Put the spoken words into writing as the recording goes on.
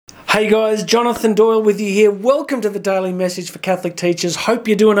Hey guys, Jonathan Doyle with you here. Welcome to the Daily Message for Catholic Teachers. Hope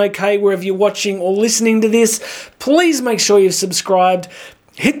you're doing okay wherever you're watching or listening to this. Please make sure you've subscribed.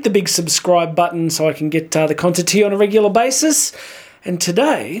 Hit the big subscribe button so I can get the content to you on a regular basis. And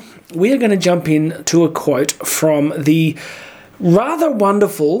today, we are going to jump into a quote from the rather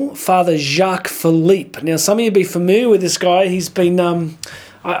wonderful Father Jacques Phillippe. Now, some of you will be familiar with this guy. He's been,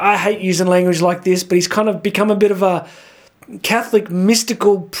 I hate using language like this, but he's kind of become a bit of a Catholic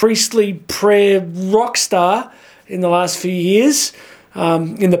mystical priestly prayer rock star in the last few years,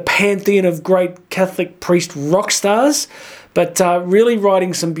 in the pantheon of great Catholic priest rock stars, but really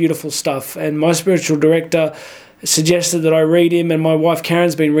writing some beautiful stuff. And my spiritual director suggested that I read him, and my wife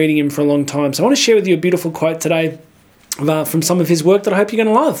Karen's been reading him for a long time. So I want to share with you a beautiful quote today from some of his work that I hope you're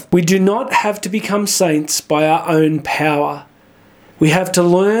going to love. We do not have to become saints by our own power. We have to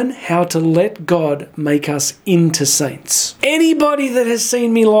learn how to let God make us into saints. Anybody that has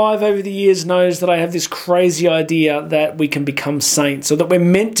seen me live over the years knows that I have this crazy idea that we can become saints, or that we're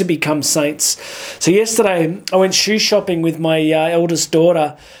meant to become saints. So yesterday I went shoe shopping with my eldest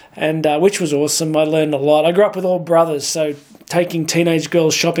daughter, and which was awesome. I learned a lot. I grew up with all brothers, so taking teenage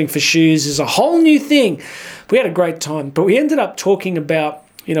girls shopping for shoes is a whole new thing. We had a great time, but we ended up talking about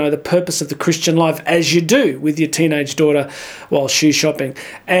the purpose of the Christian life, as you do with your teenage daughter while shoe shopping.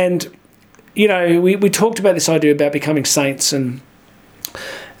 And, we talked about this idea about becoming saints. And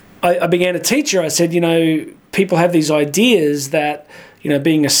I began to teach her. I said, people have these ideas that,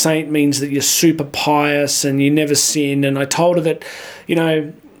 being a saint means that you're super pious and you never sin. And I told her that,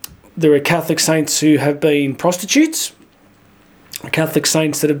 there are Catholic saints who have been prostitutes, Catholic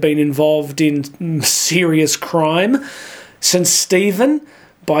saints that have been involved in serious crime. St. Stephen,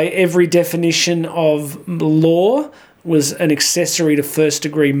 by every definition of law, was an accessory to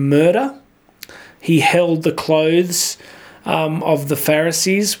first-degree murder. He held the clothes of the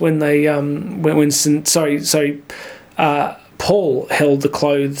Pharisees when they Paul held the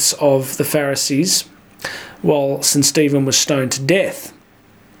clothes of the Pharisees while St. Stephen was stoned to death.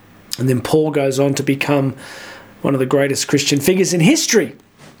 And then Paul goes on to become one of the greatest Christian figures in history.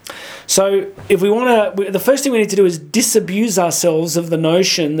 So if we want to, the first thing we need to do is disabuse ourselves of the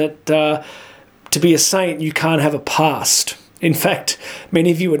notion that to be a saint, you can't have a past. In fact,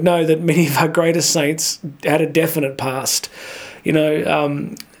 many of you would know that many of our greatest saints had a definite past.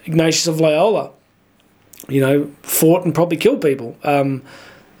 Ignatius of Loyola, fought and probably killed people.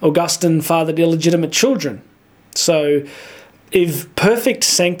 Augustine fathered illegitimate children. So if perfect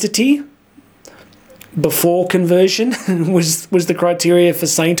sanctity before conversion was the criteria for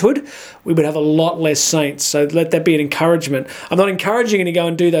sainthood, we would have a lot less saints. So let that be an encouragement. I'm not encouraging you to go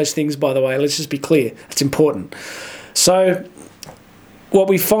and do those things, by the way. Let's just be clear. It's important. So what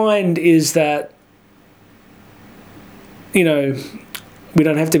we find is that, we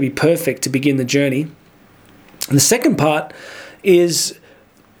don't have to be perfect to begin the journey. And the second part is,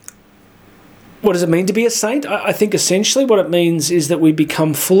 what does it mean to be a saint? I think essentially what it means is that we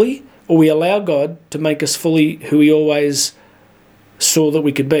become fully, or we allow God to make us fully who He always saw that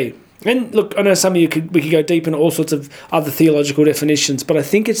we could be. And look, I know some of you we could go deep into all sorts of other theological definitions, but I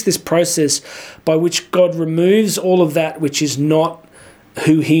think it's this process by which God removes all of that which is not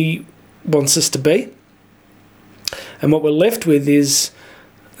who He wants us to be. And what we're left with is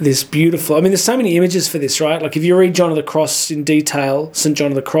this beautiful, there's so many images for this, right? Like if you read John of the Cross in detail, St.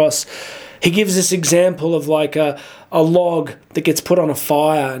 John of the Cross, he gives this example of like a log that gets put on a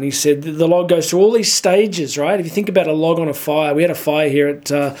fire, and he said the log goes through all these stages, right? If you think about a log on a fire, we had a fire here at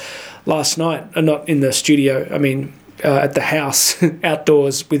last night, not in the studio, at the house,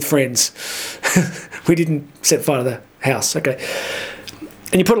 outdoors with friends. We didn't set fire to the house, okay.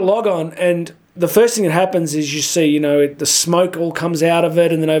 And you put a log on, and the first thing that happens is you see, the smoke all comes out of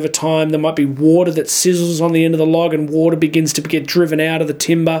it, and then over time there might be water that sizzles on the end of the log, and water begins to get driven out of the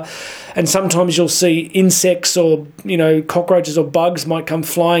timber. And sometimes you'll see insects or, cockroaches or bugs might come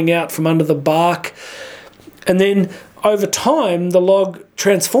flying out from under the bark. And then over time the log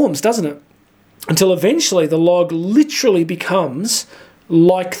transforms, doesn't it? Until eventually the log literally becomes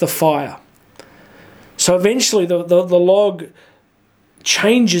like the fire. So eventually the log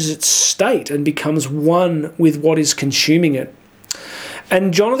changes its state and becomes one with what is consuming it.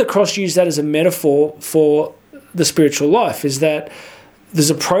 And John of the Cross used that as a metaphor for the spiritual life, is that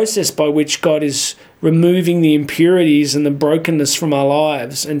there's a process by which God is removing the impurities and the brokenness from our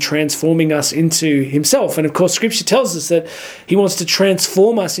lives and transforming us into Himself. And of course, Scripture tells us that He wants to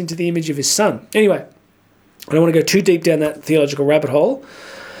transform us into the image of His Son. Anyway, I don't want to go too deep down that theological rabbit hole,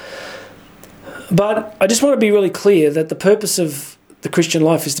 but I just want to be really clear that the purpose of the Christian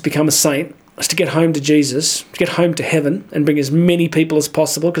life is to become a saint. is to get home to Jesus, to get home to heaven and bring as many people as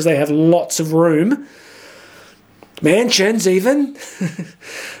possible because they have lots of room. Mansions even.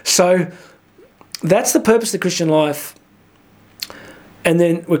 So that's the purpose of the Christian life. And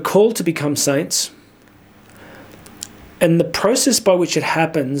then we're called to become saints. And the process by which it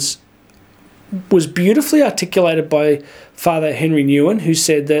happens was beautifully articulated by Father Henry Newen, who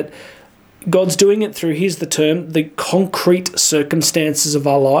said that God's doing it through, here's the term, the concrete circumstances of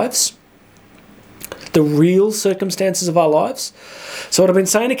our lives. The real circumstances of our lives. So what I've been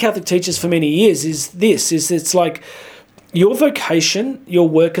saying to Catholic teachers for many years is it's like your vocation, your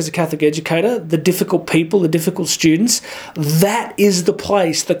work as a Catholic educator, the difficult people, the difficult students, that is the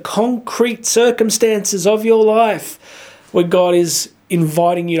place, the concrete circumstances of your life where God is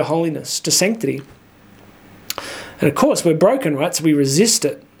inviting you to holiness, to sanctity. And of course, we're broken, right? So we resist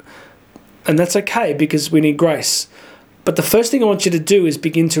it. And that's okay because we need grace. But the first thing I want you to do is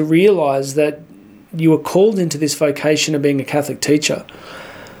begin to realise that you are called into this vocation of being a Catholic teacher.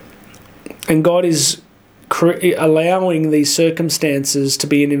 And God is allowing these circumstances to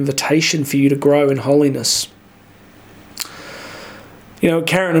be an invitation for you to grow in holiness. You know,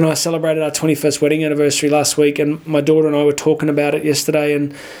 Karen and I celebrated our 21st wedding anniversary last week, and my daughter and I were talking about it yesterday,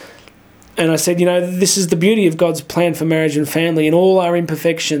 and I said, you know, this is the beauty of God's plan for marriage and family in all our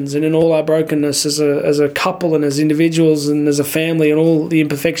imperfections and in all our brokenness as a couple and as individuals and as a family and all the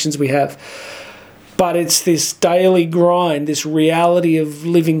imperfections we have. But it's this daily grind, this reality of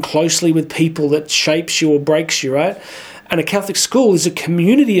living closely with people that shapes you or breaks you, right? And a Catholic school is a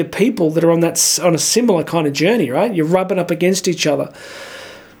community of people that are on a similar kind of journey, right? You're rubbing up against each other.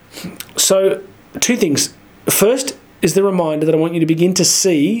 So, two things. First is the reminder that I want you to begin to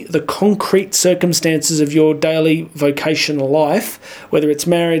see the concrete circumstances of your daily vocational life, whether it's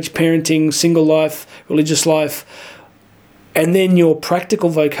marriage, parenting, single life, religious life, and then your practical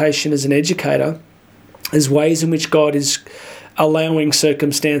vocation as an educator as ways in which God is allowing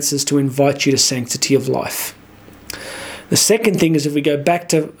circumstances to invite you to sanctity of life. The second thing is, if we go back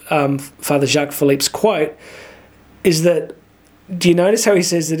to Father Jacques Phillippe's quote, is that, do you notice how he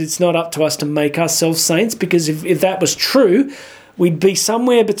says that it's not up to us to make ourselves saints? Because if that was true, we'd be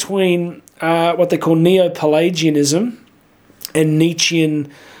somewhere between what they call Neo-Pelagianism and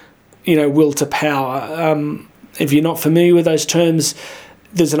Nietzschean, will to power. If you're not familiar with those terms,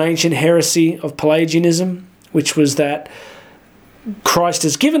 there's an ancient heresy of Pelagianism, which was that Christ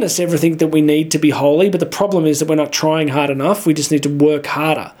has given us everything that we need to be holy, but the problem is that we're not trying hard enough. We just need to work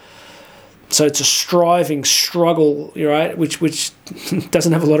harder. So it's a striving struggle, right, which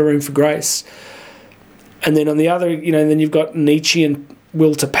doesn't have a lot of room for grace. And then on the other, then you've got Nietzschean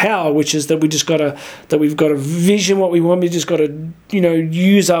will to power, which is that we've got to vision what we want. We just got to,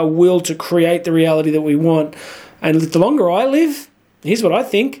 use our will to create the reality that we want. And the longer I live, here's what I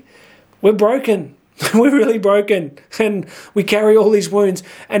think: we're broken. We're really broken, and we carry all these wounds.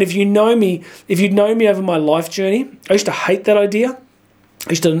 And if you'd known me over my life journey, I used to hate that idea.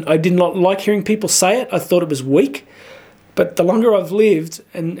 I did not like hearing people say it. I thought it was weak. But the longer I've lived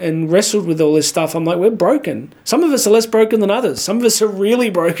and wrestled with all this stuff, I'm like, we're broken. Some of us are less broken than others. Some of us are really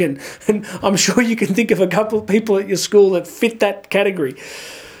broken. And I'm sure you can think of a couple of people at your school that fit that category.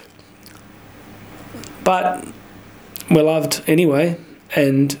 But we're loved anyway,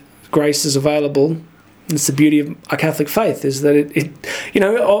 and grace is available. It's the beauty of our Catholic faith, is that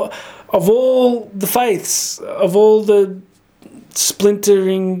of all the faiths, of all the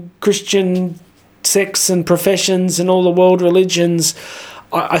splintering Christian sects and professions and all the world religions,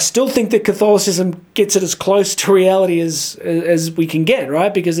 I still think that Catholicism gets it as close to reality as we can get,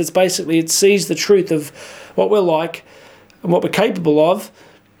 right? Because it sees the truth of what we're like and what we're capable of,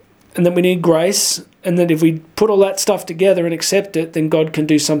 and that we need grace, and that if we put all that stuff together and accept it, then God can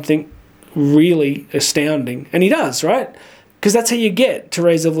do something really astounding. And he does, right? Because that's how you get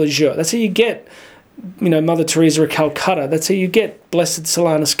Teresa of Lisieux. That's how you get, Mother Teresa of Calcutta. That's how you get Blessed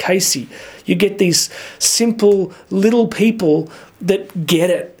Solanus Casey. You get these simple little people that get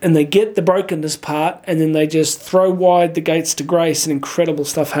it, and they get the brokenness part, and then they just throw wide the gates to grace, and incredible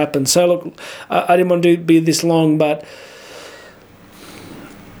stuff happens. So look, I didn't want to be this long, but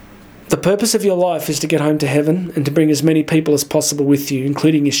the purpose of your life is to get home to heaven and to bring as many people as possible with you,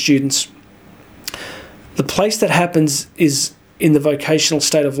 including your students. The place that happens is in the vocational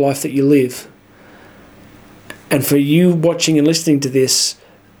state of life that you live. And for you watching and listening to this,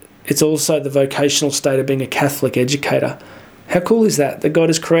 it's also the vocational state of being a Catholic educator. How cool is that? That God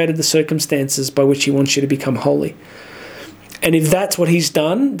has created the circumstances by which he wants you to become holy. And if that's what he's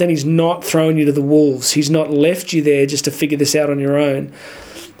done, then he's not thrown you to the wolves. He's not left you there just to figure this out on your own.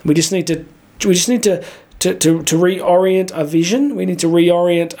 We just need to to reorient our vision. We need to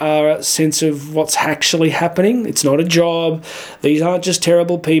reorient our sense of what's actually happening. It's not a job. These aren't just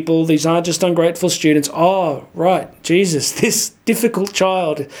terrible people. These aren't just ungrateful students. Oh, right, Jesus, this difficult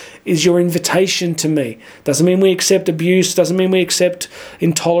child is your invitation to me. Doesn't mean we accept abuse. Doesn't mean we accept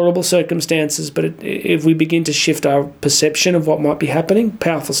intolerable circumstances. But if we begin to shift our perception of what might be happening,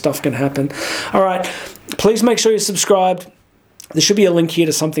 powerful stuff can happen. All right, please make sure you're subscribed. There should be a link here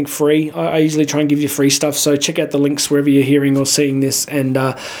to something free. I usually try and give you free stuff, so check out the links wherever you're hearing or seeing this, and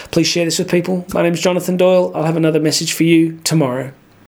please share this with people. My name is Jonathan Doyle. I'll have another message for you tomorrow.